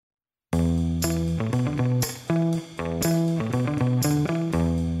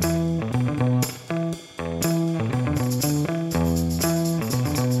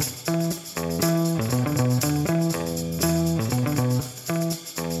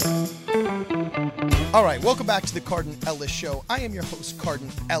All right, welcome back to the Cardon Ellis Show. I am your host, Cardon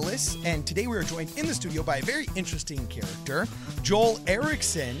Ellis, and today we are joined in the studio by a very interesting character, Joel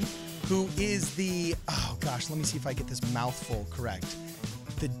Erickson, who is the, let me see if I get this mouthful correct,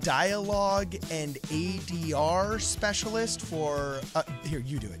 the dialogue and ADR specialist for, here,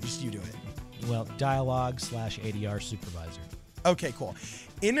 you do it, just you do it. Well, dialogue/ADR supervisor. Okay, cool.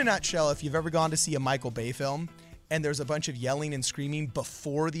 In a nutshell, if you've ever gone to see a Michael Bay film, and there's a bunch of yelling and screaming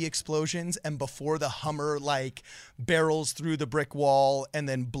before the explosions and before the Hummer barrels through the brick wall and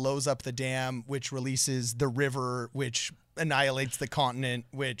then blows up the dam, which releases the river, which annihilates the continent,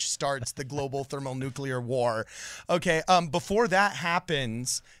 which starts the global thermonuclear war. Okay, before that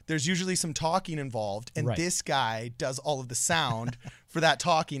happens, there's usually some talking involved, and This guy does all of the sound for that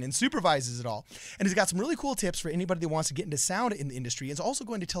talking and supervises it all. And he's got some really cool tips for anybody that wants to get into sound in the industry. He's also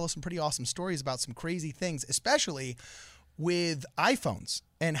going to tell us some pretty awesome stories about some crazy things, especially with iPhones,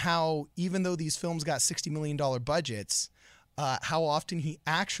 and how even though these films got $60 million budgets, how often he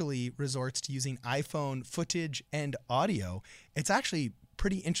actually resorts to using iPhone footage and audio. It's actually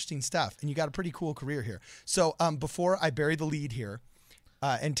pretty interesting stuff, and you got a pretty cool career here. So before I bury the lead here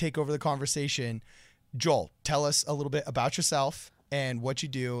and take over the conversation, Joel, tell us a little bit about yourself and what you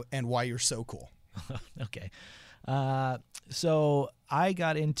do and why you're so cool. Okay. So I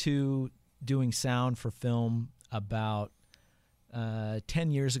got into doing sound for film about 10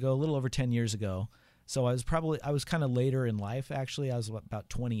 years ago, a little over 10 years ago. So I was kind of later in life, actually. I was about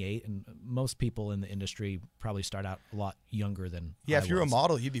 28, and most people in the industry probably start out a lot younger than I if you're a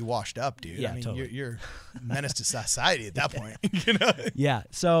model, you'd be washed up, dude. Yeah, I mean, totally. you're a menace to society at that point. You know? Yeah.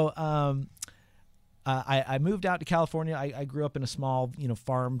 So I moved out to California. I grew up in a small,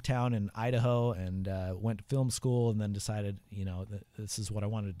 farm town in Idaho, and went to film school, and then decided, that this is what I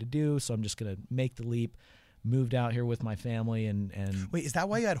wanted to do. So I'm just going to make the leap. Moved out here with my family and Wait, is that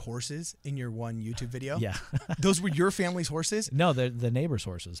why you had horses in your one YouTube video? Yeah. Those were your family's horses? No, they're the neighbor's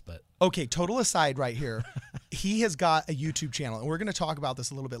horses, but okay, total aside right here. He has got a YouTube channel, and we're going to talk about this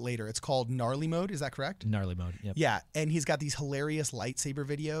a little bit later. It's called Gnarly Mode, is that correct? Gnarly Mode, yep. Yeah, and he's got these hilarious lightsaber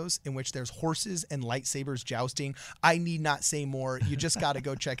videos in which there's horses and lightsabers jousting. I need not say more. You just got to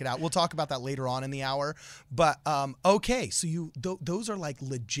go check it out. We'll talk about that later on in the hour. But okay, so those are like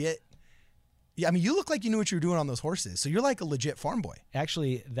legit. Yeah, I mean, you look like you knew what you were doing on those horses. So you're like a legit farm boy.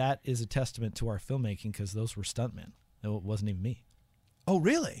 Actually, that is a testament to our filmmaking, because those were stuntmen. It wasn't even me. Oh,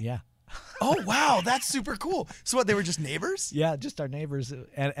 really? Yeah. Oh, wow. That's super cool. So what, they were just neighbors? Yeah, just our neighbors.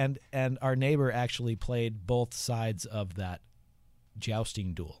 And our neighbor actually played both sides of that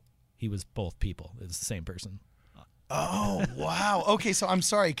jousting duel. He was both people. It was the same person. Oh, wow. Okay, so I'm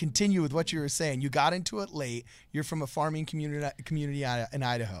sorry. Continue with what you were saying. You got into it late. You're from a farming community in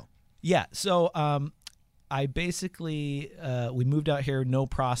Idaho. Yeah, so I basically we moved out here, no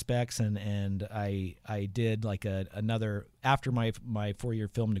prospects, and I did like another after my 4-year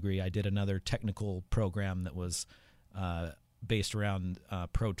film degree. I did another technical program that was based around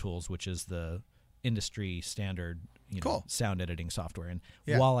Pro Tools, which is the industry standard cool. sound editing software. And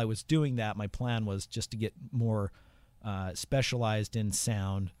yeah. While I was doing that, my plan was just to get more specialized in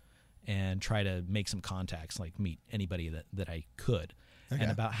sound and try to make some contacts, like meet anybody that I could. Okay. And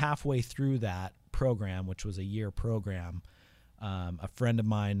about halfway through that program, which was a year program, a friend of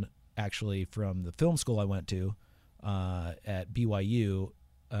mine, actually from the film school I went to at BYU,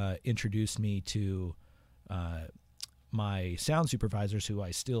 introduced me to my sound supervisors, who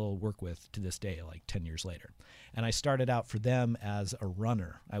I still work with to this day, like 10 years later. And I started out for them as a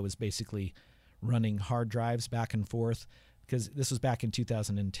runner. I was basically running hard drives back and forth, because this was back in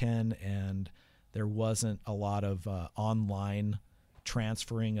 2010, and there wasn't a lot of online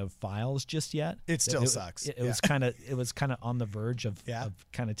transferring of files just yet. It still sucks. It was kind of on the verge of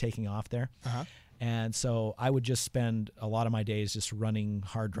kind of taking off there. Uh-huh. And so I would just spend a lot of my days just running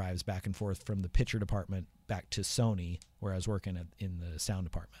hard drives back and forth from the picture department back to Sony, where I was working in the sound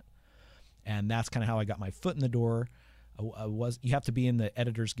department. And that's kind of how I got my foot in the door. You have to be in the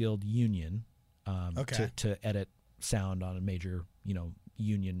Editors Guild union to edit sound on a major,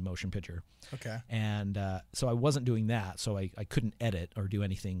 union motion picture. Okay. And so I wasn't doing that, so I couldn't edit or do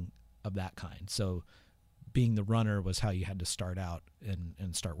anything of that kind. So being the runner was how you had to start out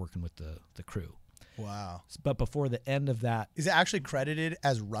and start working with the crew. Wow. But before the end of that... Is it actually credited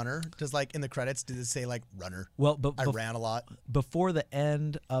as runner? Does in the credits, did it say runner? Well, but I ran a lot. Before the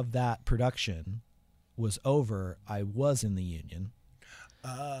end of that production was over, I was in the union.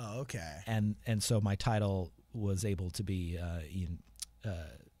 Oh, okay. And so my title was able to be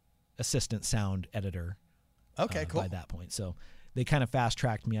assistant sound editor. Okay, cool. By that point. So they kind of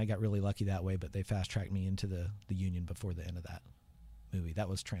fast-tracked me. I got really lucky that way, but they fast-tracked me into the union before the end of that movie. That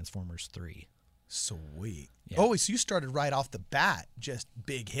was Transformers 3. Sweet. Yeah. Oh, so you started right off the bat, just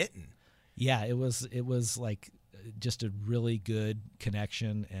big hitting. Yeah, it was like just a really good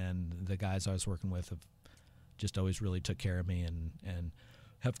connection, and the guys I was working with have just always really took care of me and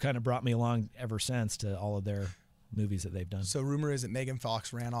have kind of brought me along ever since to all of their movies that they've done. So rumor is that Megan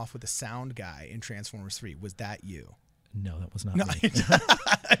Fox ran off with the sound guy in Transformers 3. Was that you? No, that was not me.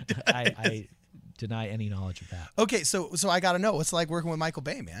 I deny any knowledge of that. Okay, so I got to know, what's it like working with Michael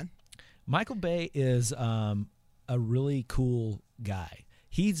Bay, man? Michael Bay is a really cool guy.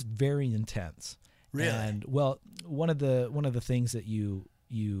 He's very intense. Really? And well, one of the things that you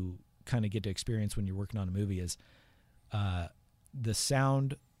kind of get to experience when you're working on a movie is the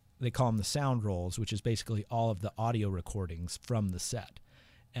sound. They call them the sound rolls, which is basically all of the audio recordings from the set.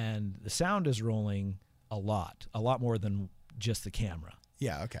 And the sound is rolling a lot more than just the camera.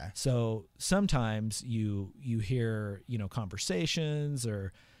 Yeah, okay. So sometimes you hear, conversations,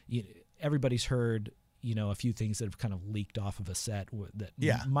 or everybody's heard, a few things that have kind of leaked off of a set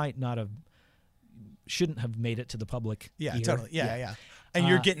that might not have, shouldn't have made it to the public ear. Totally. Yeah. And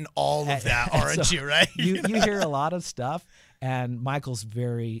you're getting all of that, aren't you, right? you hear a lot of stuff, and Michael's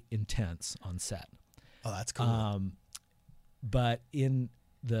very intense on set. Oh, that's cool. But on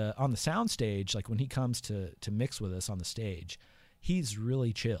the sound stage, like when he comes to mix with us on the stage, he's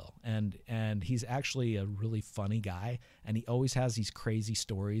really chill, and he's actually a really funny guy, and he always has these crazy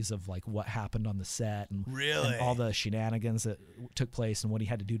stories of like what happened on the set and all the shenanigans that took place and what he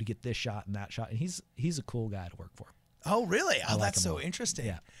had to do to get this shot and that shot. And he's a cool guy to work for. Oh, really? I like that's him so interesting.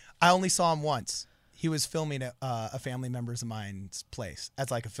 Yeah. I only saw him once. He was filming at a family member's of mine's place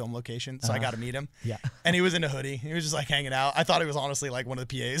as like a film location, so I got to meet him. Yeah. And he was in a hoodie. He was just like hanging out. I thought he was honestly like one of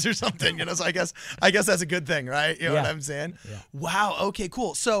the PAs or something, So I guess that's a good thing, right? You know what I'm saying? Yeah. Wow. Okay,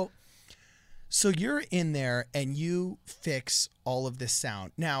 cool. So you're in there and you fix all of this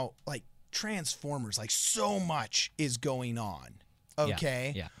sound. Now, like Transformers, like so much is going on.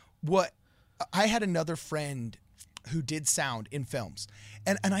 Okay? Yeah. I had another friend who did sound in films.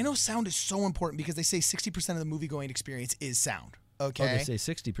 And I know sound is so important because they say 60% of the movie-going experience is sound. Okay? Oh, they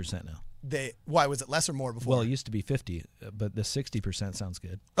say 60% now. Why, was it less or more before? Well, it used to be 50, but the 60% sounds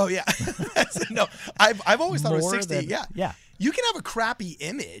good. Oh, yeah. No, I've always thought it was More 60. than- yeah. You can have a crappy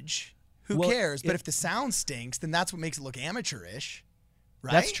image. Who Well, cares? But if the sound stinks, then that's what makes it look amateurish.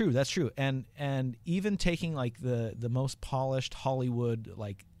 Right? That's true. And even taking like the most polished Hollywood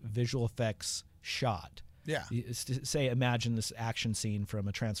like visual effects shot. Yeah. Say, imagine this action scene from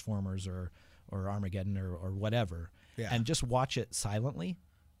a Transformers or Armageddon or whatever, and just watch it silently.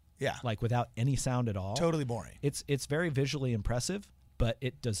 Yeah. Like without any sound at all. Totally boring. It's very visually impressive, but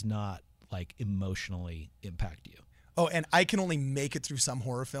it does not like emotionally impact you. Oh, and I can only make it through some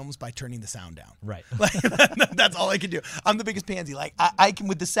horror films by turning the sound down. Right. Like, that's all I can do. I'm the biggest pansy. Like I can,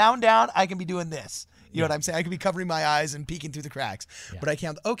 with the sound down, I can be doing this. You know what I'm saying? I can be covering my eyes and peeking through the cracks, but I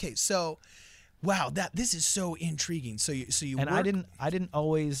can't. Okay, so. Wow, this is so intriguing. So you and work... I didn't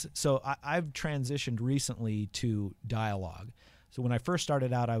always. So I've transitioned recently to dialogue. So when I first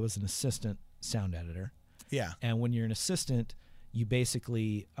started out, I was an assistant sound editor. Yeah. And when you're an assistant, you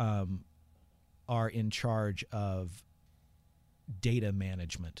basically are in charge of data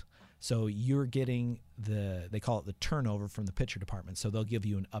management. So you're getting they call it the turnover from the picture department. So they'll give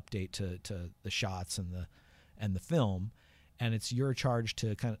you an update to the shots and the film, and it's your charge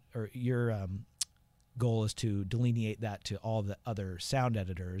to your goal is to delineate that to all the other sound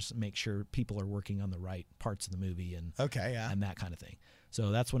editors, make sure people are working on the right parts of the movie and that kind of thing.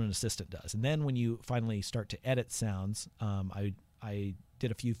 So that's what an assistant does. And then when you finally start to edit sounds, I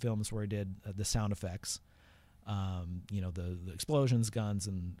did a few films where I did the sound effects, the explosions, guns,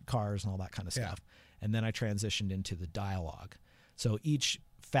 and cars and all that kind of stuff. And then I transitioned into the dialogue. So each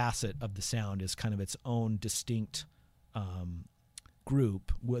facet of the sound is kind of its own distinct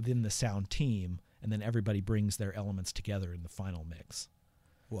group within the sound team, and then everybody brings their elements together in the final mix.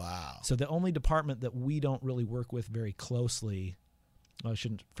 Wow. So the only department that we don't really work with very closely, I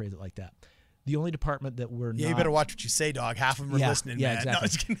shouldn't phrase it like that. The only department that we're not... you better watch what you say, dog. Half of them are listening, man.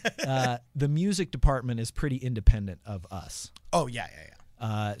 Exactly. The music department is pretty independent of us. Oh, yeah.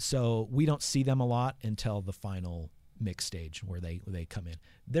 So we don't see them a lot until the final mix stage where they come in.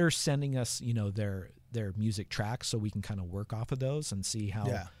 They're sending us, their music tracks so we can kind of work off of those and see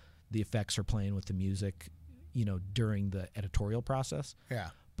how the effects are playing with the music, during the editorial process. Yeah.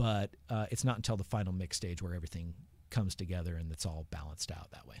 But it's not until the final mix stage where everything comes together and it's all balanced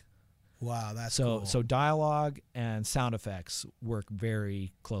out that way. Wow, that's cool. So dialogue and sound effects work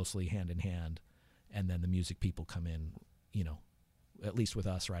very closely hand in hand, and then the music people come in, at least with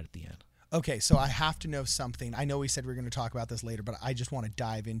us right at the end. Okay, so I have to know something. I know we said we were going to talk about this later, but I just want to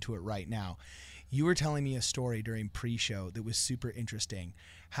dive into it right now. You were telling me a story during pre-show that was super interesting.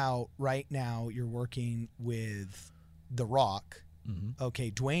 How right now you're working with The Rock. Mm-hmm.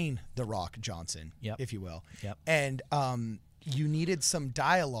 Okay, Dwayne The Rock Johnson, if you will. Yep. And you needed some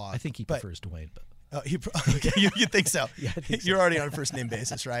dialogue. I think he prefers Dwayne, but. Okay, you think so? Yeah, I think you're so. already on a first name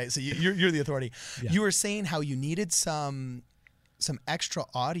basis, right? So you're the authority. Yeah. You were saying how you needed some extra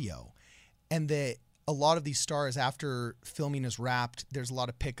audio, and that a lot of these stars, after filming is wrapped, there's a lot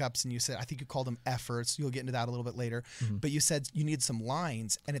of pickups, and you said, I think you called them efforts. You'll get into that a little bit later. Mm-hmm. But you said you need some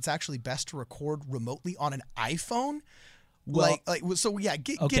lines, and it's actually best to record remotely on an iPhone. Well,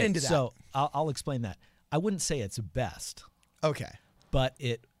 get into that. So I'll explain that. I wouldn't say it's best. Okay. But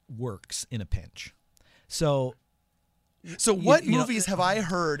it works in a pinch. So what movies have I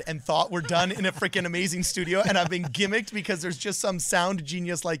heard and thought were done in a freaking amazing studio, and I've been gimmicked because there's just some sound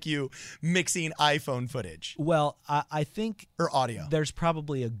genius like you mixing iPhone footage? Well, I think or audio. There's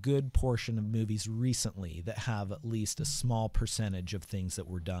probably a good portion of movies recently that have at least a small percentage of things that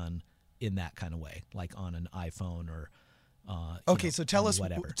were done in that kind of way, like on an iPhone or so tell us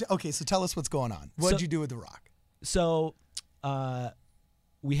whatever. So tell us what's going on. What'd you do with The Rock? So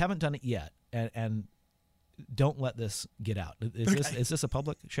we haven't done it yet, and don't let this get out. Is this a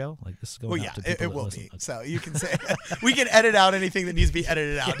public show? Like, this is going out to people it will listen? be. Okay. So you can say we can edit out anything that needs to be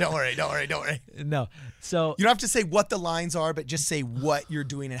edited out. Don't worry. No. So you don't have to say what the lines are, but just say what you're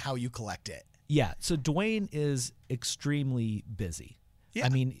doing and how you collect it. Yeah. So Dwayne is extremely busy. Yeah. I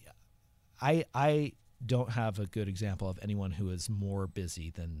mean, I don't have a good example of anyone who is more busy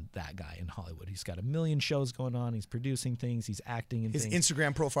than that guy in Hollywood. He's got a million shows going on. He's producing things. He's acting in things. His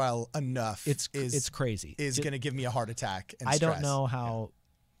Instagram profile it's crazy. Is going to give me a heart attack and I stress. don't know how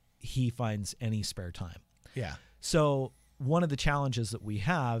he finds any spare time. Yeah. So one of the challenges that we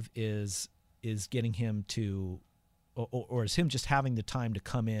have is getting him to, or is him just having the time to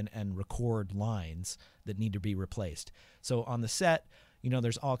come in and record lines that need to be replaced. So on the set,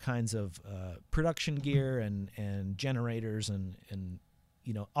 there's all kinds of production gear and generators and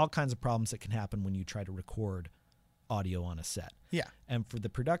all kinds of problems that can happen when you try to record audio on a set. Yeah. And for the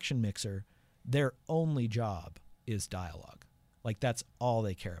production mixer, their only job is dialogue. Like, that's all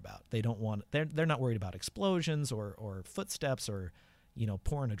they care about. They don't want, they're not worried about explosions or footsteps or,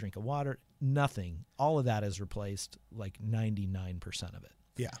 pouring a drink of water. Nothing. All of that is replaced, like 99% of it.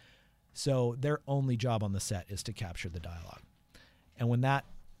 Yeah. So their only job on the set is to capture the dialogue. And when that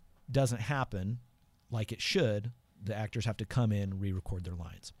doesn't happen like it should, the actors have to come in and re-record their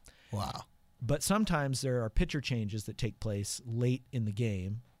lines. Wow. But sometimes there are picture changes that take place late in the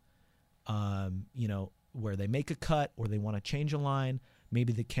game, where they make a cut or they want to change a line.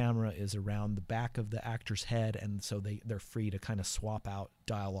 Maybe the camera is around the back of the actor's head, and so they're free to kind of swap out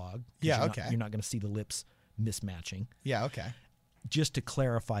dialogue. Yeah, You're not going to see the lips mismatching. Yeah, okay. Just to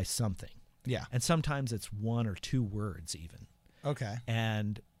clarify something. Yeah. And sometimes it's one or two words even. Okay.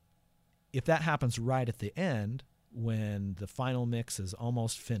 And if that happens right at the end, when the final mix is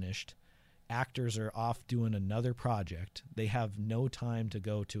almost finished, actors are off doing another project. They have no time to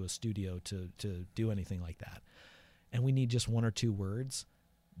go to a studio to do anything like that. And we need just one or two words.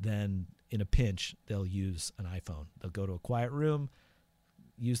 Then in a pinch, they'll use an iPhone. They'll go to a quiet room,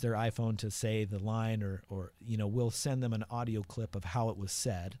 use their iPhone to say the line, or we'll send them an audio clip of how it was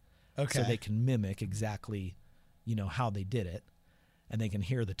said. Okay. So they can mimic exactly how they did it, and they can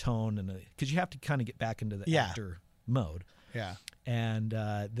hear the tone, and because you have to kind of get back into the actor mode. Yeah. And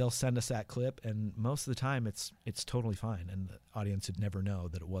they'll send us that clip, and most of the time it's totally fine, and the audience would never know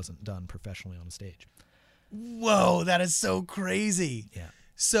that it wasn't done professionally on a stage. Whoa, that is so crazy. Yeah.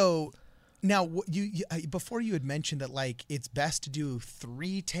 So now you before you had mentioned that, like, it's best to do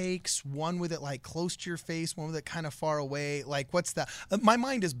 3 takes, one with it like close to your face, one with it kind of far away. Like, what's that? My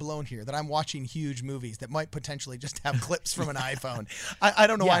mind is blown here that I'm watching huge movies that might potentially just have clips from an iPhone. I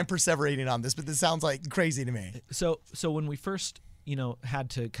don't know why I'm perseverating on this, but this sounds like crazy to me. So when we first, had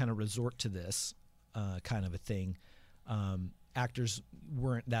to kind of resort to this kind of a thing, actors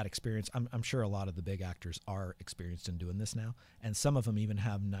weren't that experienced. I'm sure a lot of the big actors are experienced in doing this now, and some of them even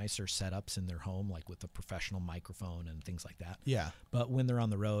have nicer setups in their home, like with a professional microphone and things like that. Yeah. But when they're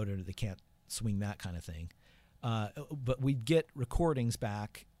on the road, or they can't swing that kind of thing. But we'd get recordings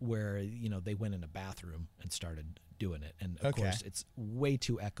back where they went in a bathroom and started doing it, and of course it's way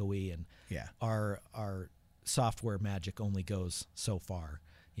too echoey, and our software magic only goes so far.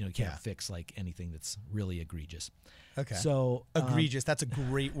 You can't fix like anything that's really egregious. Okay. So egregious. That's a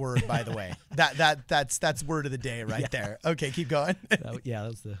great word, by the way. That's word of the day right there. Okay, keep going. That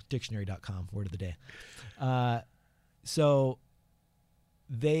was the dictionary.com word of the day. So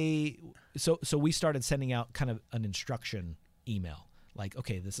so we started sending out kind of an instruction email, like,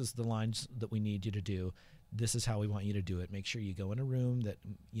 okay, this is the lines that we need you to do. This is how we want you to do it. Make sure you go in a room that,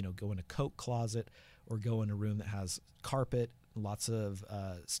 go in a coat closet, or go in a room that has carpet, lots of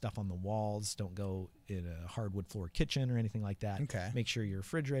stuff on the walls. Don't go in a hardwood floor kitchen or anything like that. Okay. Make sure your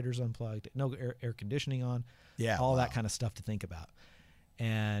refrigerator's unplugged, no air conditioning on. Yeah. All that kind of stuff to think about.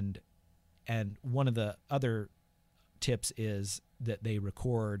 And one of the other tips is that they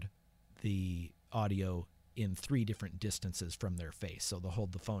record the audio in 3 different distances from their face. So they'll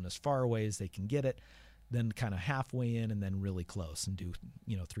hold the phone as far away as they can get it, then kind of halfway in, and then really close, and do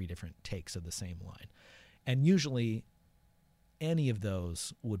 3 different takes of the same line. And usually any of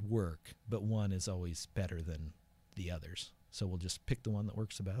those would work, but one is always better than the others. So we'll just pick the one that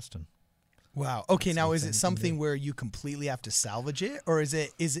works the best. And wow. Okay. Now, is it something where you completely have to salvage it, or is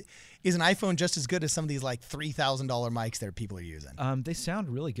an iPhone just as good as some of these like $3,000 mics that people are using? They sound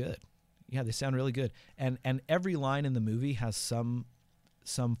really good. Yeah, they sound really good. And every line in the movie has some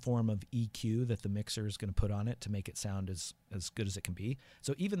form of EQ that the mixer is going to put on it to make it sound as good as it can be.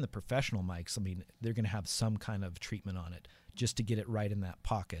 So even the professional mics, I mean, they're going to have some kind of treatment on it just to get it right in that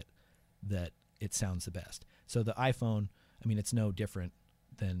pocket that it sounds the best. So the iPhone, I mean, it's no different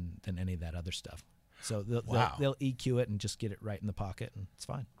than any of that other stuff. So they'll EQ it and just get it right in the pocket, and it's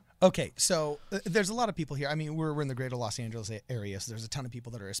fine. Okay, so there's a lot of people here. I mean, we're in the greater Los Angeles area, so there's a ton of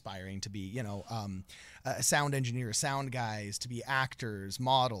people that are aspiring to be, sound engineers, sound guys, to be actors,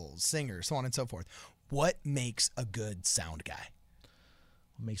 models, singers, so on and so forth. What makes a good sound guy?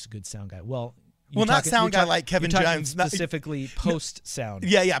 What makes a good sound guy? Well, not sound guy like Kevin James. Specifically post sound.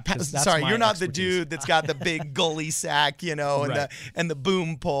 Yeah. Sorry, you're not the dude that's got the big gully sack, right. and the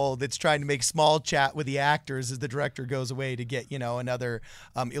boom pole that's trying to make small chat with the actors as the director goes away to get, another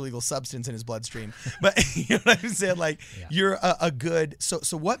illegal substance in his bloodstream. But you know what I'm saying? Like, you're a good. So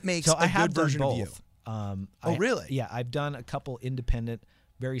what makes a good version of you? Really? Yeah, I've done a couple independent,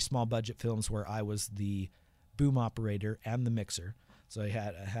 very small budget films where I was the boom operator and the mixer. So I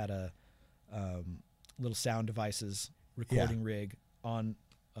had a little sound devices recording rig on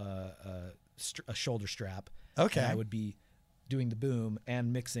a shoulder strap. Okay. And I would be doing the boom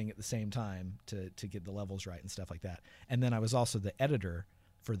and mixing at the same time to get the levels right and stuff like that. And then I was also the editor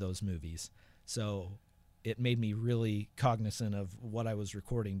for those movies. So it made me really cognizant of what I was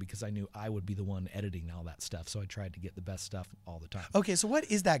recording, because I knew I would be the one editing all that stuff. So I tried to get the best stuff all the time. Okay, so what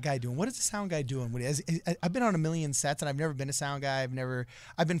is that guy doing? What is the sound guy doing? I've been on a million sets, and I've never been a sound guy.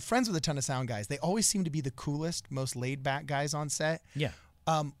 I've been friends with a ton of sound guys. They always seem to be the coolest, most laid back guys on set. Yeah.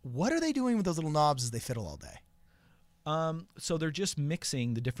 What are they doing with those little knobs as they fiddle all day? So they're just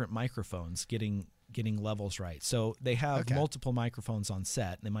mixing the different microphones, getting levels right. So they have multiple microphones on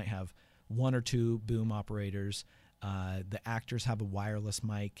set. They might have 1 or 2 boom operators. The actors have a wireless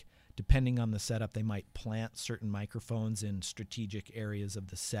mic. Depending on the setup, they might plant certain microphones in strategic areas of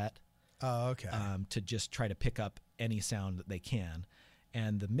the set. Oh, okay. To just try to pick up any sound that they can.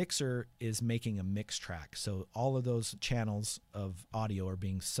 And the mixer is making a mix track. So all of those channels of audio are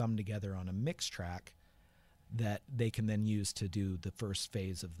being summed together on a mix track that they can then use to do the first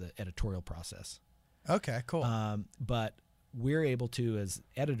phase of the editorial process. Okay, cool. But we're able to, as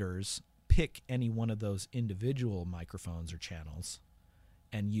editors, pick any one of those individual microphones or channels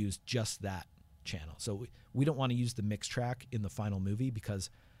and use just that channel. So we don't want to use the mix track in the final movie, because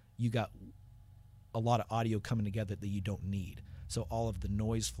you got a lot of audio coming together that you don't need. So all of the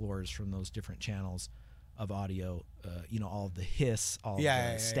noise floors from those different channels of audio, all of the hiss, all of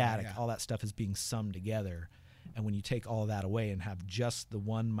the static, all that stuff is being summed together. And when you take all of that away and have just the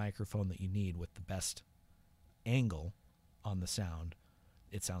one microphone that you need with the best angle on the sound,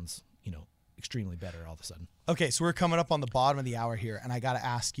 it sounds extremely better all of a sudden. Okay, so we're coming up on the bottom of the hour here, and I got to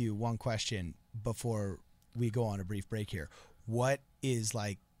ask you one question before we go on a brief break here. What is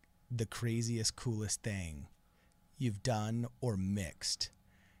like the craziest, coolest thing you've done or mixed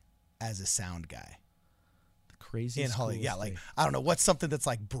as a sound guy? The craziest, in Hollywood, coolest like, thing. I don't know, what's something that's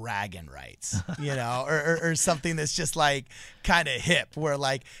like bragging rights, or something that's just like kind of hip, where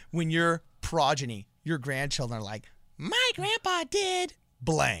like when your progeny, your grandchildren are like, my grandpa did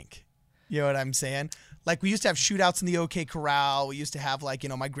blank. You know what I'm saying? Like, we used to have shootouts in the OK Corral. We used to have, like,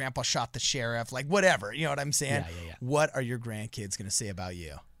 my grandpa shot the sheriff, like, whatever. You know what I'm saying? Yeah. What are your grandkids going to say about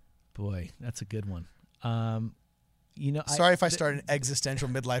you? Boy, that's a good one. Sorry if I start an existential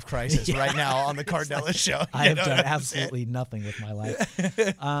midlife crisis right now on the Cardon Ellis show. I have done absolutely nothing with my life.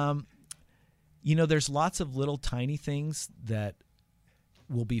 There's lots of little tiny things that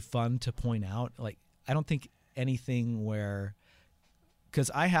will be fun to point out. Like, I don't think anything where... Because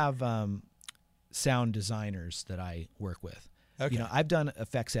I have sound designers that I work with. You know, I've done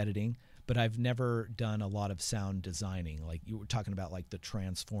effects editing, but I've never done a lot of sound designing. Like you were talking about, like the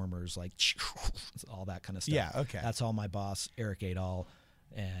Transformers, like all that kind of stuff. Yeah, okay. That's all my boss, Eric Adol.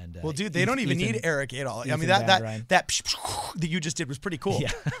 And well, dude, they don't even need Eric at all. I mean, that that you just did was pretty cool.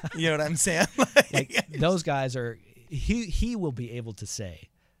 Yeah. You know what I'm saying? Like those guys are. He will be able to say,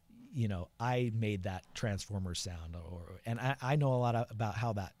 you know, I made that Transformers sound, and I know a lot about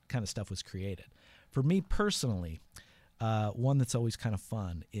how that kind of stuff was created. For me personally, one that's always kind of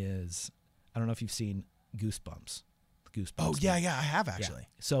fun is, I don't know if you've seen Goosebumps. Oh yeah, I have actually.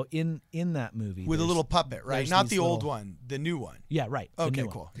 Yeah. So in that movie, with a little puppet, right? Not the old one, the new one. Yeah, right. Okay,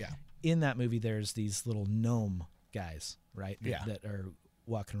 cool. Yeah. In that movie, there's these little gnome guys, right? Yeah. That are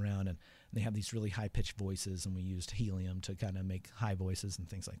walking around, and they have these really high-pitched voices, and we used helium to kind of make high voices and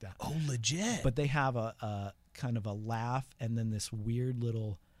things like that. Oh, legit. But they have a kind of a laugh and then this weird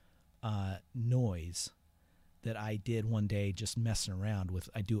little noise that I did one day just messing around with.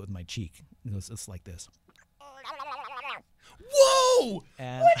 I do it with my cheek. It's like this. Whoa!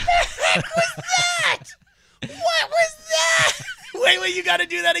 And what the heck was that? What was that? Wait, you got to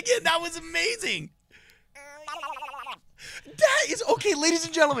do that again. That was amazing. That is okay, ladies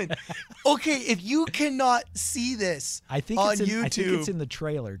and gentlemen. Okay, if you cannot see this on YouTube, I think it's in the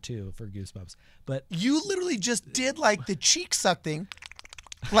trailer too for Goosebumps. But you literally just did like the cheek sucking,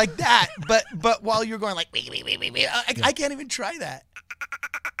 like that. But while you're going like, I can't even try that.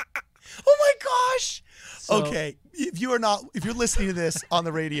 Oh my gosh. So, okay, if you're listening to this on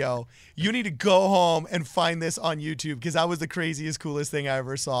the radio, you need to go home and find this on YouTube, because that was the craziest, coolest thing I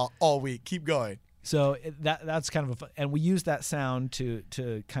ever saw all week. Keep going. So that's kind of a fun, and we use that sound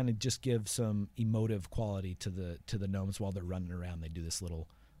to kind of just give some emotive quality to the gnomes while they're running around. They do this little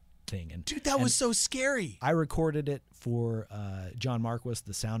thing, and dude, that was so scary. I recorded it for John Marquis,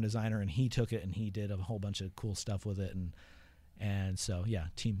 the sound designer, and he took it and he did a whole bunch of cool stuff with it, and so yeah,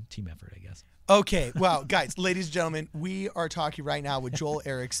 team effort, I guess. Okay, well, guys, ladies and gentlemen, we are talking right now with Joel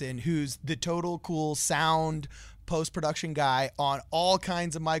Erickson, who's the total cool sound post-production guy on all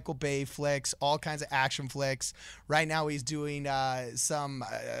kinds of Michael Bay flicks, all kinds of action flicks. Right now he's doing there's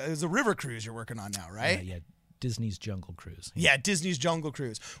a river cruise you're working on now, right? Yeah, Disney's Jungle Cruise. Yeah, Disney's Jungle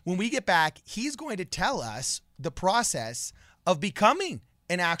Cruise. When we get back, he's going to tell us the process of becoming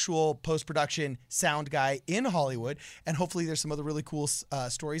an actual post-production sound guy in Hollywood, and hopefully there's some other really cool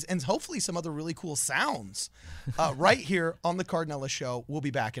stories and hopefully some other really cool sounds right here on the Cardon Ellis Show. We'll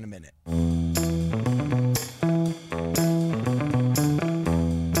be back in a minute.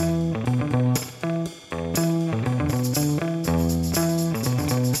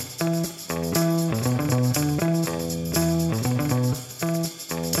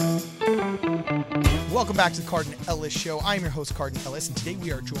 Welcome back to the Cardon Ellis Show. I'm your host, Cardon Ellis, and today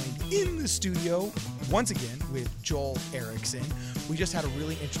we are joined in the studio once again with Joel Erickson. We just had a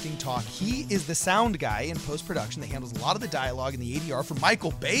really interesting talk. He is the sound guy in post-production that handles a lot of the dialogue in the ADR for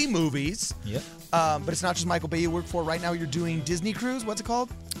Michael Bay movies. Yep. But it's not just Michael Bay you work for. Right now you're doing Disney Cruise. What's it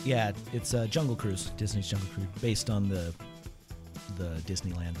called? Yeah, it's Jungle Cruise, Disney's Jungle Cruise, based on the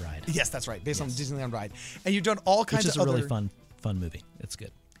Disneyland ride. Yes, that's right, based on the Disneyland ride. And you've done all kinds of other... Which is a really fun movie. It's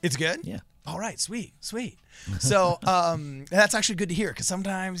good. It's good? Yeah. All right, sweet. So that's actually good to hear, because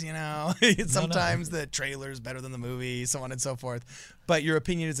sometimes, sometimes the trailer's better than the movie, so on and so forth. But your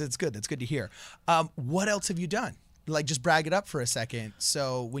opinion is it's good. That's good to hear. What else have you done? Like, just brag it up for a second,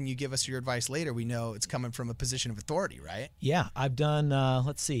 so when you give us your advice later, we know it's coming from a position of authority, right? Yeah, I've done,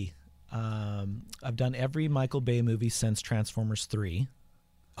 let's see. I've done every Michael Bay movie since Transformers 3.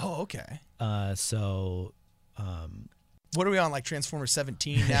 Oh, okay. What are we on, like Transformers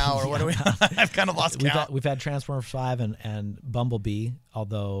 17 now, or what are we on? I've kind of lost count. We've had Transformers 5 and Bumblebee,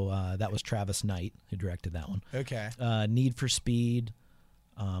 although that was Travis Knight who directed that one. Okay. Need for Speed,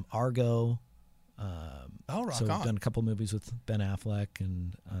 Argo. Rock so on. We've done a couple movies with Ben Affleck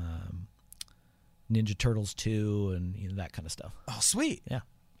and Ninja Turtles 2 and that kind of stuff. Oh, sweet. Yeah.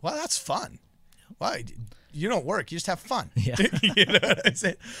 Well, that's fun. Well, you don't work. You just have fun. Yeah. You know what I'm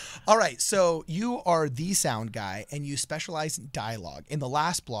saying? All right. So you are the sound guy, and you specialize in dialogue. In the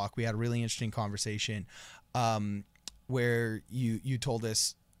last block, we had a really interesting conversation where you told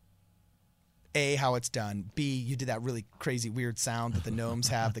us, A, how it's done. B, you did that really crazy, weird sound that the gnomes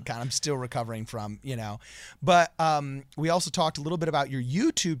have that I'm still recovering from, But we also talked a little bit about your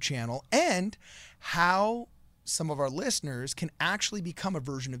YouTube channel and how some of our listeners can actually become a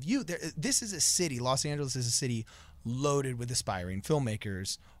version of you. This is a city, Los Angeles is a city loaded with aspiring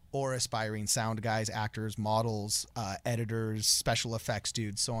filmmakers or aspiring sound guys, actors, models, editors, special effects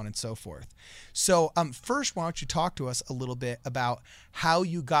dudes, so on and so forth. So first, why don't you talk to us a little bit about how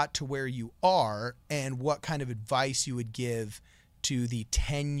you got to where you are and what kind of advice you would give to the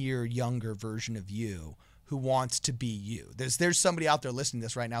 10-year younger version of you who wants to be you? There's somebody out there listening to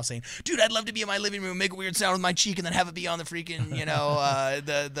this right now saying, dude, I'd love to be in my living room, make a weird sound with my cheek, and then have it be on the freaking,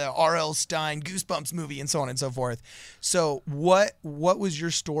 the R.L. Stine Goosebumps movie and so on and so forth. So what was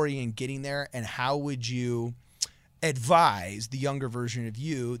your story in getting there, and how would you advise the younger version of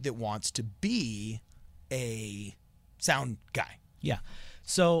you that wants to be a sound guy? Yeah.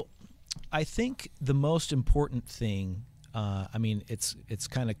 So I think the most important thing, it's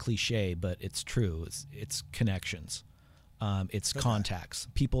kind of cliche, but it's true. It's connections. It's contacts,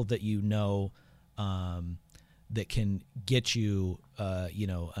 people that you know, that can get you,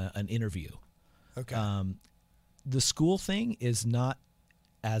 an interview. Okay. The school thing is not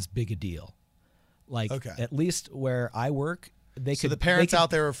as big a deal. Like, at least where I work, So the parents out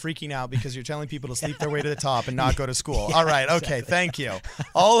there are freaking out because you're telling people to sleep their way to the top and not go to school. Yeah, all right. Okay. Exactly. Thank you.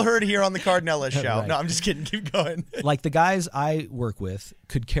 All heard here on the Cardon Ellis show. Right. No, I'm just kidding. Keep going. Like, the guys I work with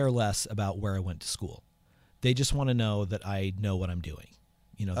could care less about where I went to school. They just want to know that I know what I'm doing.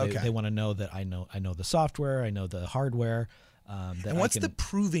 They want to know that I know the software, I know the hardware. And what's the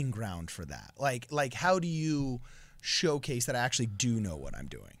proving ground for that? Like how do you showcase that I actually do know what I'm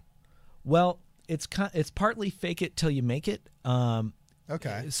doing? Well, it's partly fake it till you make it.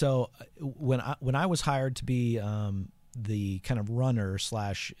 Okay. So when I was hired to be the kind of runner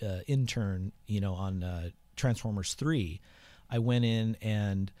 / intern, on Transformers 3, I went in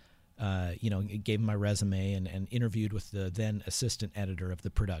and gave him my resume and interviewed with the then assistant editor of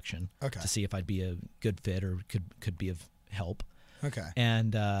the production to see if I'd be a good fit or could be of help. Okay.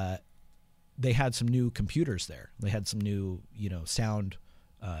 And they had some new computers there. They had some new sound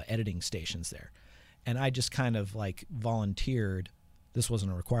editing stations there. And I just kind of like volunteered. This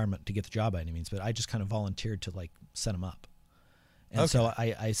wasn't a requirement to get the job by any means, but I just kind of volunteered to like set them up. And so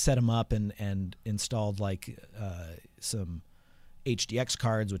I set them up and installed like some HDX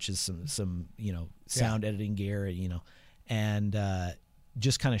cards, which is some sound editing gear, and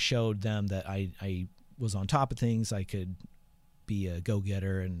just kind of showed them that I was on top of things. I could be a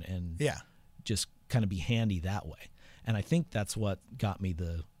go-getter and just kind of be handy that way. And I think that's what got me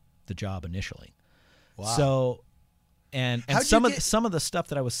the job initially. Wow. So, and some of the stuff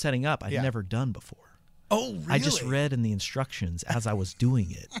that I was setting up, I'd never done before. Oh, really? I just read in the instructions as I was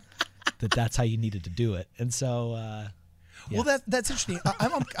doing it that's how you needed to do it. And so, well, that's interesting.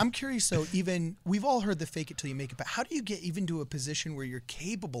 I'm curious. So even we've all heard the fake it till you make it, but how do you get even to a position where you're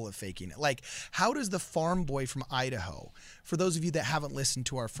capable of faking it? Like, how does the farm boy from Idaho, for those of you that haven't listened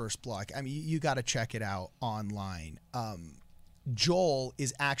to our first block, I mean, you got to check it out online. Joel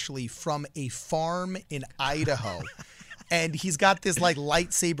is actually from a farm in Idaho. And he's got this like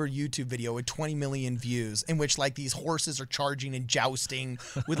lightsaber YouTube video with 20 million views in which like these horses are charging and jousting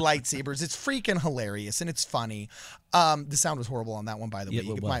with lightsabers. It's freaking hilarious and it's funny. The sound was horrible on that one, by the way.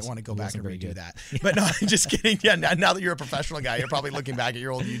 You might want to go back and redo that. But no, I'm just kidding. Yeah, now that you're a professional guy, you're probably looking back at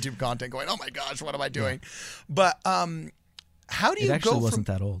your old YouTube content going, oh my gosh, what am I doing? Yeah. But how do you go from... It actually wasn't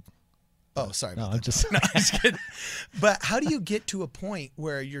that old. Oh, sorry about that. No, I'm just kidding. But how do you get to a point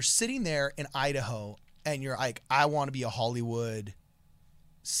where you're sitting there in Idaho and you're like, I want to be a Hollywood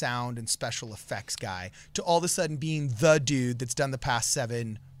sound and special effects guy, to all of a sudden being the dude that's done the past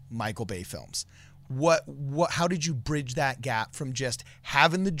 7 Michael Bay films? How did you bridge that gap from just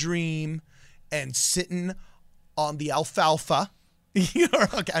having the dream and sitting on the alfalfa?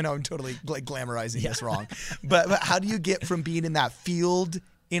 Okay, I know I'm totally like glamorizing this wrong, but how do you get from being in that field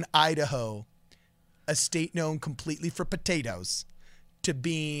in Idaho, a state known completely for potatoes, to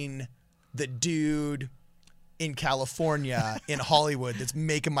being the dude in California, in Hollywood, that's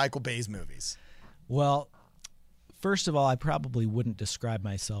making Michael Bay's movies? Well, first of all, I probably wouldn't describe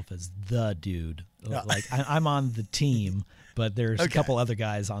myself as the dude. No. Like I'm on the team, but there's a couple other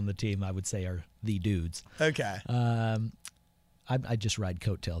guys on the team I would say are the dudes. Okay. I just ride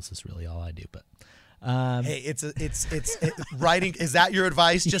coattails is really all I do. But hey, it's riding. Is that your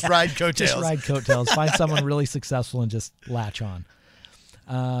advice? Just ride coattails. Just ride coattails. Find someone really successful and just latch on.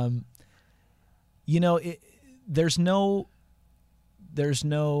 There's no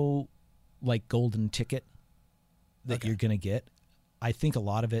like golden ticket that you're going to get. I think a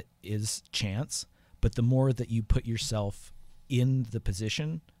lot of it is chance, but the more that you put yourself in the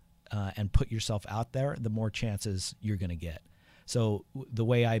position and put yourself out there, the more chances you're going to get. So the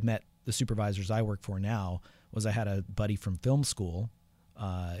way I met the supervisors I work for now was I had a buddy from film school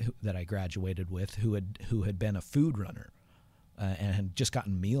that I graduated with who had been a food runner. And had just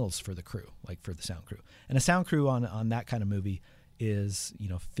gotten meals for the crew, like for the sound crew. And a sound crew on that kind of movie is,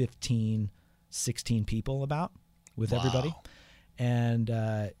 15, 16 people about with everybody. And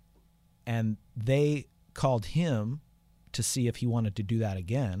they called him to see if he wanted to do that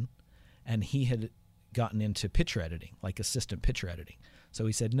again, and he had gotten into picture editing, like assistant picture editing. So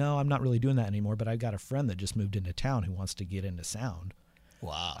he said, no, I'm not really doing that anymore, but I've got a friend that just moved into town who wants to get into sound.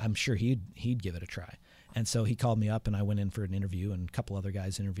 Wow. I'm sure he'd give it a try. And so he called me up, and I went in for an interview, and a couple other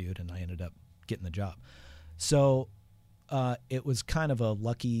guys interviewed, and I ended up getting the job. So it was kind of a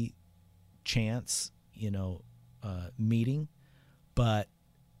lucky chance, meeting, but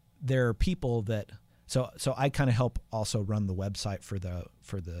there are people that so I kind of help also run the website for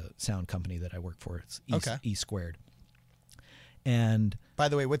the sound company that I work for. It's E Squared. And by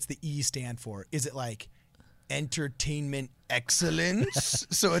the way, what's the E stand for? Is it like entertainment excellence?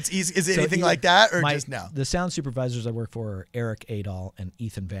 So it's easy. Is it anything like that, or just no? The sound supervisors I work for are Eric Adol and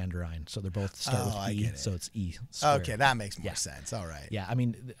Ethan Vanderine. So they're both start with E. So it's E squared. Okay, that makes more sense. All right. Yeah, I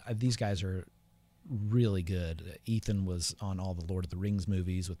mean, these guys are really good. Ethan was on all the Lord of the Rings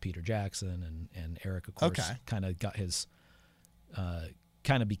movies with Peter Jackson, and Eric, of course, kind of got his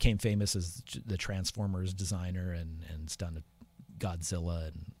kind of became famous as the Transformers designer, and has done Godzilla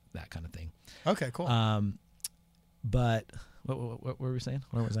and that kind of thing. Okay, cool. But what were we saying?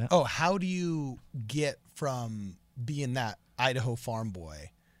 Where was that? Oh, how do you get from being that Idaho farm boy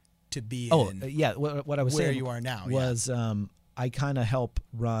to being what I was saying where you are now was I kind of help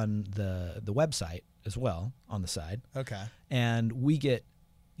run the website as well on the side. Okay. And we get,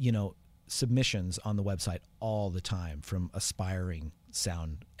 submissions on the website all the time from aspiring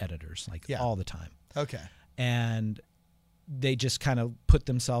sound editors, all the time. Okay. And they just kind of put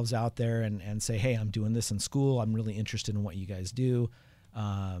themselves out there and say, hey, I'm doing this in school. I'm really interested in what you guys do.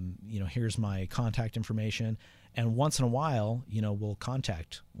 Here's my contact information. And once in a while, we'll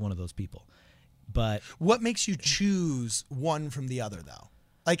contact one of those people. But what makes you choose one from the other, though?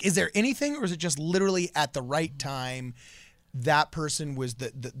 Like, is there anything, or is it just literally at the right time, that person was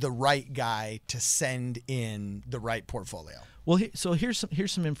the right guy to send in the right portfolio? Well, so here's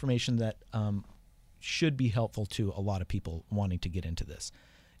some information that should be helpful to a lot of people wanting to get into this.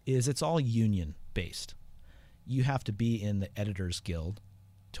 It's all union based. You have to be in the Editors Guild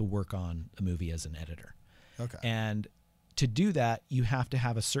to work on a movie as an editor. Okay. And to do that, you have to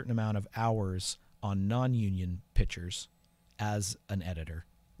have a certain amount of hours on non-union pictures as an editor,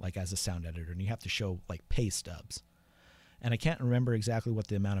 like as a sound editor, and you have to show like pay stubs. And I can't remember exactly what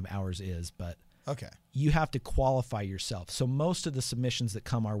the amount of hours is, but you have to qualify yourself. So most of the submissions that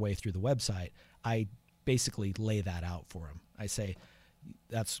come our way through the website, I basically lay that out for them. I say,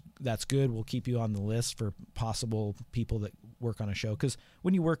 that's good. We'll keep you on the list for possible people that work on a show. Because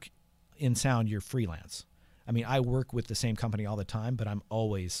when you work in sound, you're freelance. I mean, I work with the same company all the time, but I'm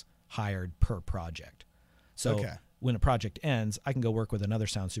always hired per project. So when a project ends, I can go work with another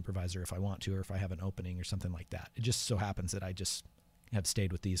sound supervisor if I want to, or if I have an opening or something like that. It just so happens that I just have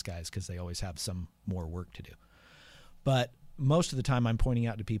stayed with these guys because they always have some more work to do. But most of the time I'm pointing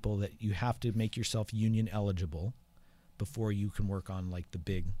out to people that you have to make yourself union eligible before you can work on like the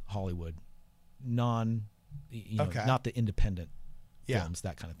big Hollywood, not the independent films,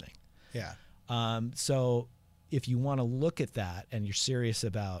 that kind of thing. Yeah. So if you want to look at that and you're serious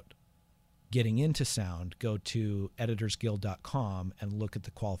about getting into sound, go to editorsguild.com and look at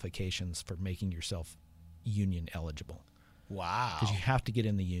the qualifications for making yourself union eligible. Wow. Because you have to get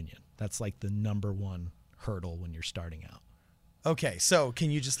in the union. That's like the number one hurdle when you're starting out. Okay, so can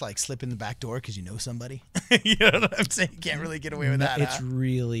you just like slip in the back door because you know somebody? You know what I'm saying? You can't really get away with that. It's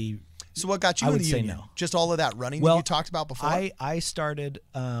really... So what got you in the union? Say no. Just all of that running that you talked about before? I started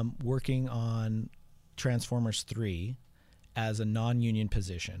working on Transformers 3 as a non-union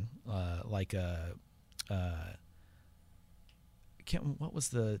position, like a what was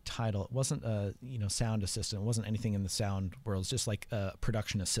the title? It wasn't a sound assistant. It wasn't anything in the sound world. It's just like a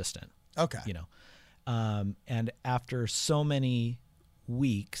production assistant. Okay. And after so many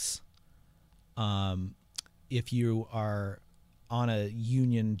weeks, if you are on a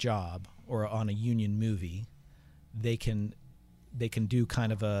union job or on a union movie, they can do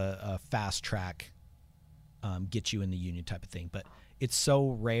kind of a fast track, get you in the union type of thing. But it's so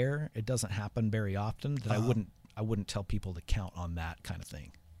rare, it doesn't happen very often that I wouldn't tell people to count on that kind of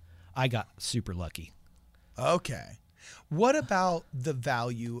thing. I got super lucky. Okay. What about the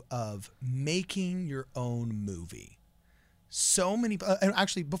value of making your own movie? So many, and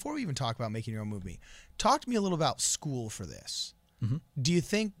actually, before we even talk about making your own movie, talk to me a little about school for this. Mm-hmm. Do you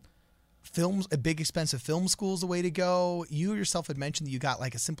think a big expensive film school is the way to go? You yourself had mentioned that you got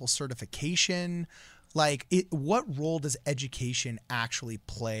like a simple certification. What role does education actually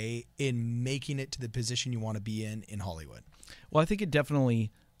play in making it to the position you want to be in Hollywood? Well, I think it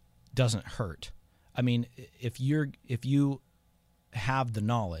definitely doesn't hurt. I mean, if you have the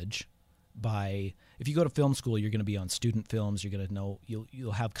knowledge, if you go to film school, you're going to be on student films. You're going to know,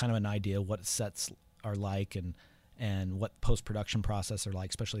 you'll have kind of an idea what sets are like and what post-production process are like,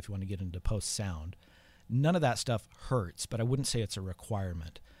 especially if you want to get into post-sound. None of that stuff hurts, but I wouldn't say it's a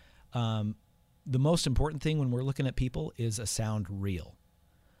requirement. The most important thing when we're looking at people is a sound reel.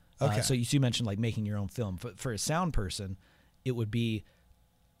 Okay. So you mentioned like making your own film. For a sound person, it would be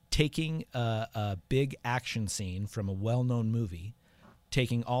taking a big action scene from a well-known movie,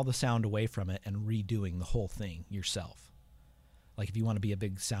 taking all the sound away from it and redoing the whole thing yourself. Like if you want to be a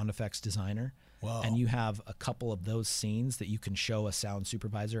big sound effects designer, Whoa. and you have a couple of those scenes that you can show a sound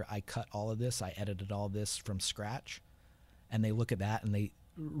supervisor, I cut all of this, I edited all of this from scratch, and they look at that and they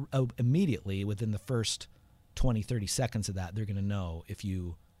immediately, within the first 20, 30 seconds of that, they're going to know if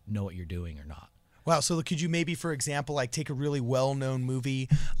you know what you're doing or not. Wow. So could you maybe, for example, like take a really well-known movie,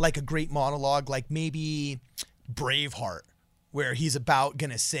 like a great monologue, like maybe Braveheart, where he's about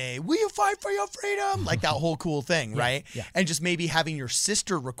going to say, will you fight for your freedom? Like that whole cool thing, right? Yeah. And just maybe having your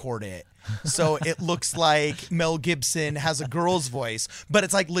sister record it. So it looks like Mel Gibson has a girl's voice, but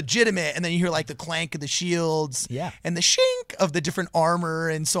it's like legitimate. And then you hear like the clank of the shields and the shink of the different armor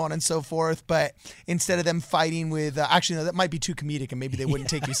and so on and so forth. But instead of them fighting with, actually, no, that might be too comedic and maybe they wouldn't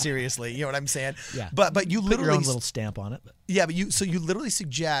take you seriously. You know what I'm saying? Yeah. But you Put literally your own little stamp on it. But. Yeah, but you literally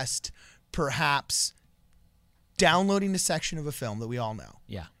suggest perhaps downloading a section of a film that we all know.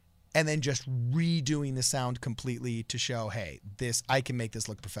 Yeah. And then just redoing the sound completely to show, hey, I can make this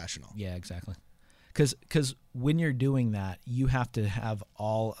look professional. Yeah, exactly. Because when you're doing that, you have to have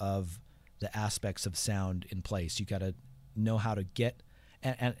all of the aspects of sound in place. You got to know how to get,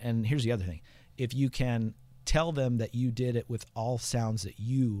 and here's the other thing. If you can tell them that you did it with all sounds that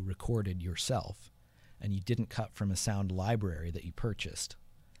you recorded yourself and you didn't cut from a sound library that you purchased,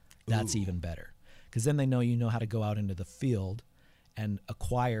 that's even better. Because then they know you know how to go out into the field and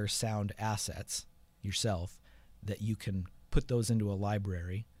acquire sound assets yourself that you can put those into a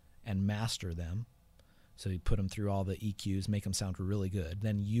library and master them. So you put them through all the EQs, make them sound really good,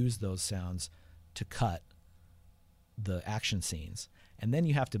 then use those sounds to cut the action scenes. And then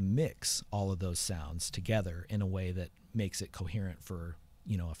you have to mix all of those sounds together in a way that makes it coherent for,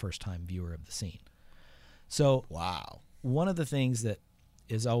 a first-time viewer of the scene. So one of the things that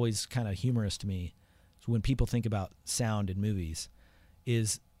is always kind of humorous to me when people think about sound in movies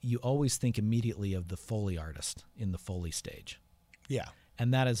is you always think immediately of the Foley artist in the Foley stage. Yeah.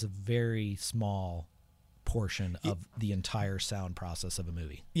 And that is a very small portion of the entire sound process of a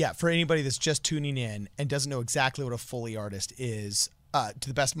movie. Yeah. For anybody that's just tuning in and doesn't know exactly what a Foley artist is, to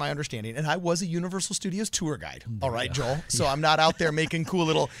the best of my understanding, and I was a Universal Studios tour guide. All right, Joel. So I'm not out there making cool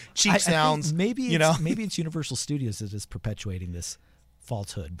little cheap sounds. Maybe it's Universal Studios that is perpetuating this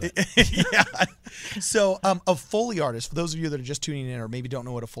falsehood. But. Yeah. So a Foley artist, for those of you that are just tuning in or maybe don't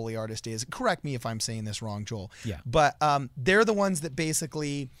know what a Foley artist is, correct me if I'm saying this wrong, Joel. Yeah. But they're the ones that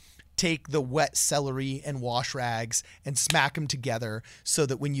basically take the wet celery and wash rags and smack them together so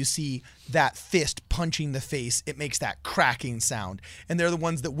that when you see that fist punching the face, it makes that cracking sound. And they're the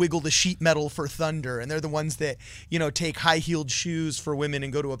ones that wiggle the sheet metal for thunder. And they're the ones that, take high-heeled shoes for women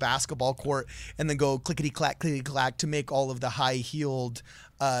and go to a basketball court and then go clickety-clack to make all of the high-heeled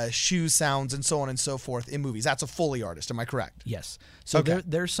shoe sounds and so on and so forth in movies. That's a Foley artist. Am I correct? Yes. So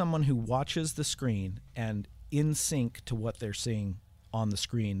there's someone who watches the screen and in sync to what they're seeing on the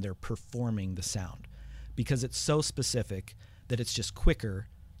screen, they're performing the sound because it's so specific that it's just quicker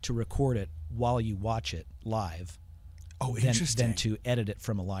to record it while you watch it live than to edit it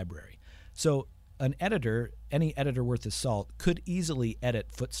from a library. So an editor, any editor worth his salt, could easily edit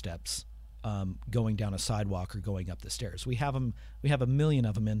footsteps going down a sidewalk or going up the stairs. We have them. We have a million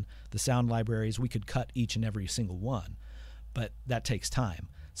of them in the sound libraries. We could cut each and every single one, but that takes time.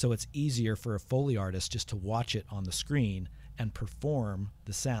 So it's easier for a Foley artist just to watch it on the screen and perform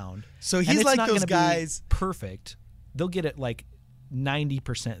the sound. So he's like those guys. Perfect. They'll get it like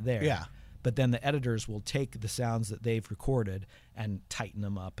 90% there. Yeah. But then the editors will take the sounds that they've recorded and tighten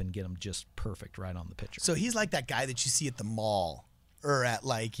them up and get them just perfect right on the picture. So he's like that guy that you see at the mall or at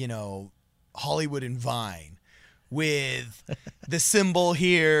Hollywood and Vine with the cymbal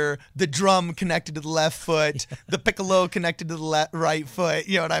here, the drum connected to the left foot, the piccolo connected to the right foot.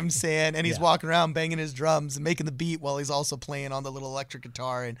 You know what I'm saying? And he's walking around banging his drums and making the beat while he's also playing on the little electric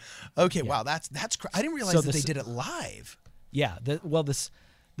guitar. And wow, that's I didn't realize that they did it live. Yeah.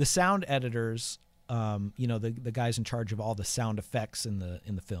 The sound editors, the guys in charge of all the sound effects in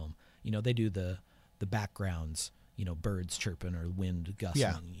the film, they do the backgrounds, birds chirping or wind gusting,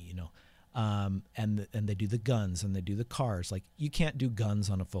 and they do the guns and they do the cars. Like you can't do guns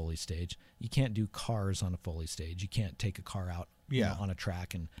on a Foley stage. You can't do cars on a Foley stage. You can't take a car out on a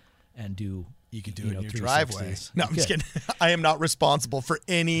track and and do. You could do it in your 360s. driveway. No, You I'm just could. kidding. I am not responsible for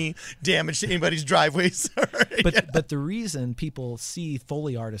any damage to anybody's driveways. But the reason people see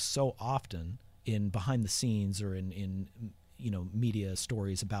Foley artists so often in behind the scenes or in media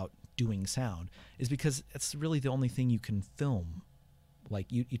stories about doing sound is because it's really the only thing you can film. Like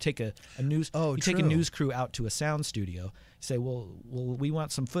you take a news take a news crew out to a sound studio. You say, well, we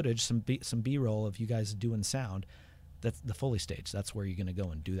want some footage, some B-roll of you guys doing sound. That's the Foley stage. That's where you're going to go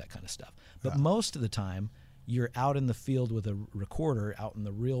and do that kind of stuff. But most of the time, you're out in the field with a recorder, out in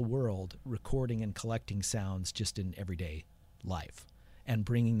the real world, recording and collecting sounds just in everyday life, and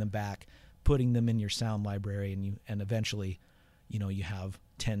bringing them back, putting them in your sound library, and eventually, you have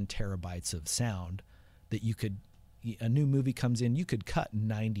 10 terabytes of sound that you could. A new movie comes in, you could cut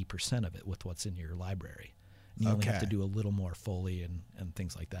 90% of it with what's in your library. You only have to do a little more Foley and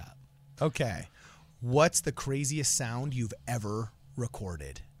things like that. Okay. What's the craziest sound you've ever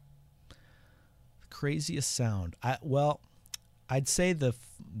recorded? Craziest sound? I'd say the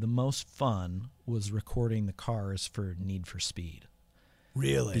most fun was recording the cars for Need for Speed.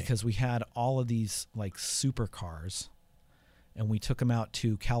 Really? Because we had all of these like supercars, and we took them out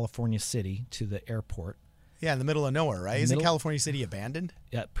to California City, to the airport. Yeah, in the middle of nowhere, right? Isn't California City abandoned?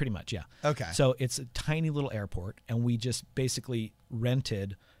 Yeah, pretty much, yeah. Okay. So it's a tiny little airport, and we just basically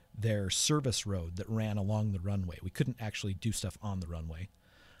rented their service road that ran along the runway. We couldn't actually do stuff on the runway,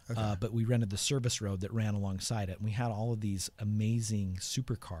 but we rented the service road that ran alongside it. And we had all of these amazing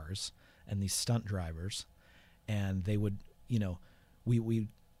supercars and these stunt drivers, and they would, we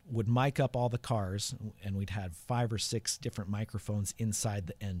would mic up all the cars, and we'd have 5 or 6 different microphones inside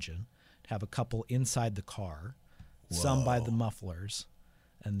the engine, have a couple inside the car, some by the mufflers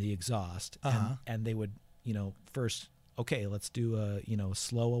and the exhaust, and they would, first, okay, let's do a,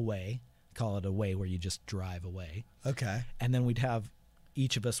 slow away, call it away where you just drive away. Okay. And then we'd have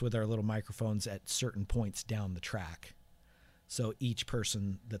each of us with our little microphones at certain points down the track. So each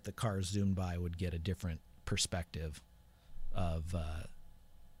person that the car zoomed by would get a different perspective of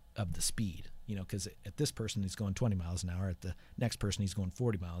the speed, because at this person he's going 20 miles an hour, at the next person he's going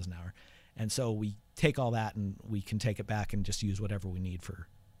 40 miles an hour. And so we take all that and we can take it back and just use whatever we need for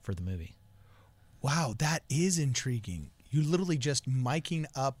the movie. Wow, that is intriguing. You literally just miking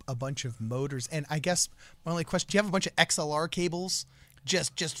up a bunch of motors. And I guess my only question, do you have a bunch of XLR cables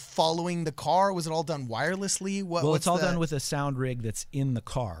just following the car? Was it all done wirelessly? It's all done with a sound rig that's in the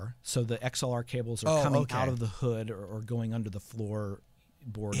car. So the XLR cables are coming out of the hood or going under the floor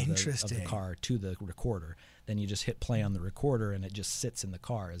board of the car to the recorder. Then you just hit play on the recorder, and it just sits in the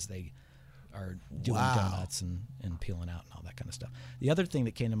car as they are doing donuts and peeling out and all that kind of stuff. The other thing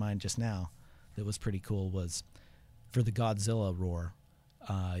that came to mind just now that was pretty cool was for the Godzilla roar.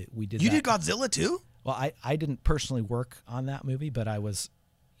 We did. You did Godzilla too? Well, I didn't personally work on that movie, but I was,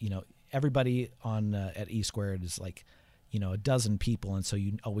 everybody on at E Squared is like, a dozen people, and so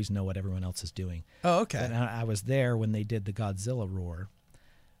you always know what everyone else is doing. Oh, okay. And I was there when they did the Godzilla roar,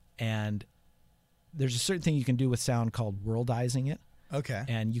 and there's a certain thing you can do with sound called worldizing it. Okay.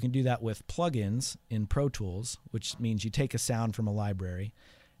 And you can do that with plugins in Pro Tools, which means you take a sound from a library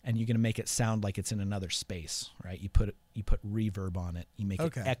and you're going to make it sound like it's in another space, right? You put reverb on it. You make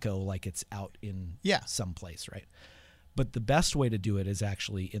it echo like it's out in someplace, right? But the best way to do it is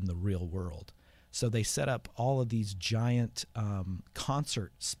actually in the real world. So they set up all of these giant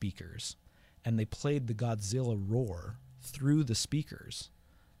concert speakers, and they played the Godzilla roar through the speakers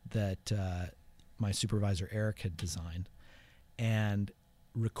that my supervisor Eric had designed, and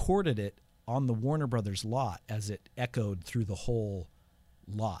recorded it on the Warner Brothers lot as it echoed through the whole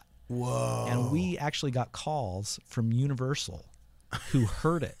lot. Whoa. And we actually got calls from Universal who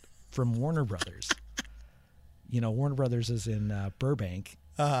heard it from Warner Brothers. Warner Brothers is in Burbank,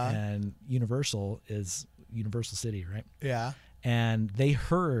 and Universal is Universal City, right? Yeah. And they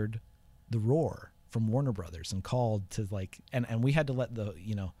heard the roar from Warner Brothers and called to and we had to let the,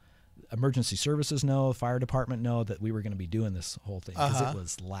 emergency services know, fire department know that we were going to be doing this whole thing because it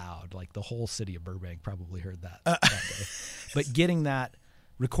was loud. Like the whole city of Burbank probably heard that day. But getting that,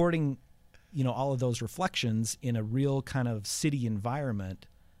 recording, all of those reflections in a real kind of city environment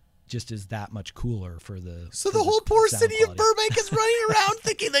just is that much cooler for the. So the whole poor city of Burbank is running around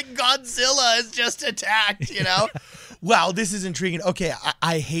thinking that Godzilla has just attacked, Wow, this is intriguing. Okay,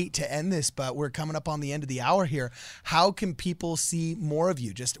 I hate to end this, but we're coming up on the end of the hour here. How can people see more of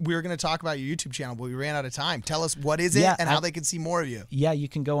you? We were going to talk about your YouTube channel, but we ran out of time. Tell us what is it and how they can see more of you. Yeah, you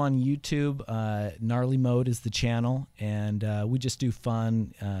can go on YouTube. Gnarly Mode is the channel, and we just do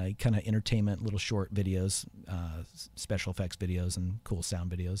fun, kind of entertainment, little short videos, special effects videos, and cool sound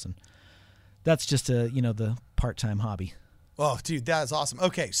videos, and that's just the part-time hobby. Oh, dude, that is awesome.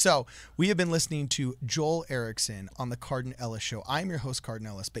 Okay, so we have been listening to Joel Erickson on the Cardon Ellis Show. I'm your host, Cardon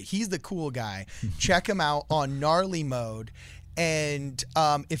Ellis, but he's the cool guy. Check him out on Gnarly Mode. And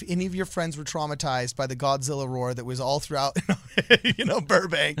if any of your friends were traumatized by the Godzilla roar that was all throughout,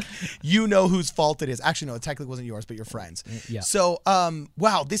 Burbank, you know whose fault it is. Actually, no, it technically wasn't yours, but your friends. Yeah. So,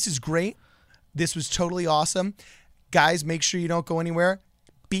 wow, this is great. This was totally awesome. Guys, make sure you don't go anywhere.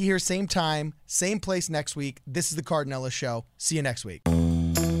 Be here same time, same place next week. This is the Cardon Ellis Show. See you next week.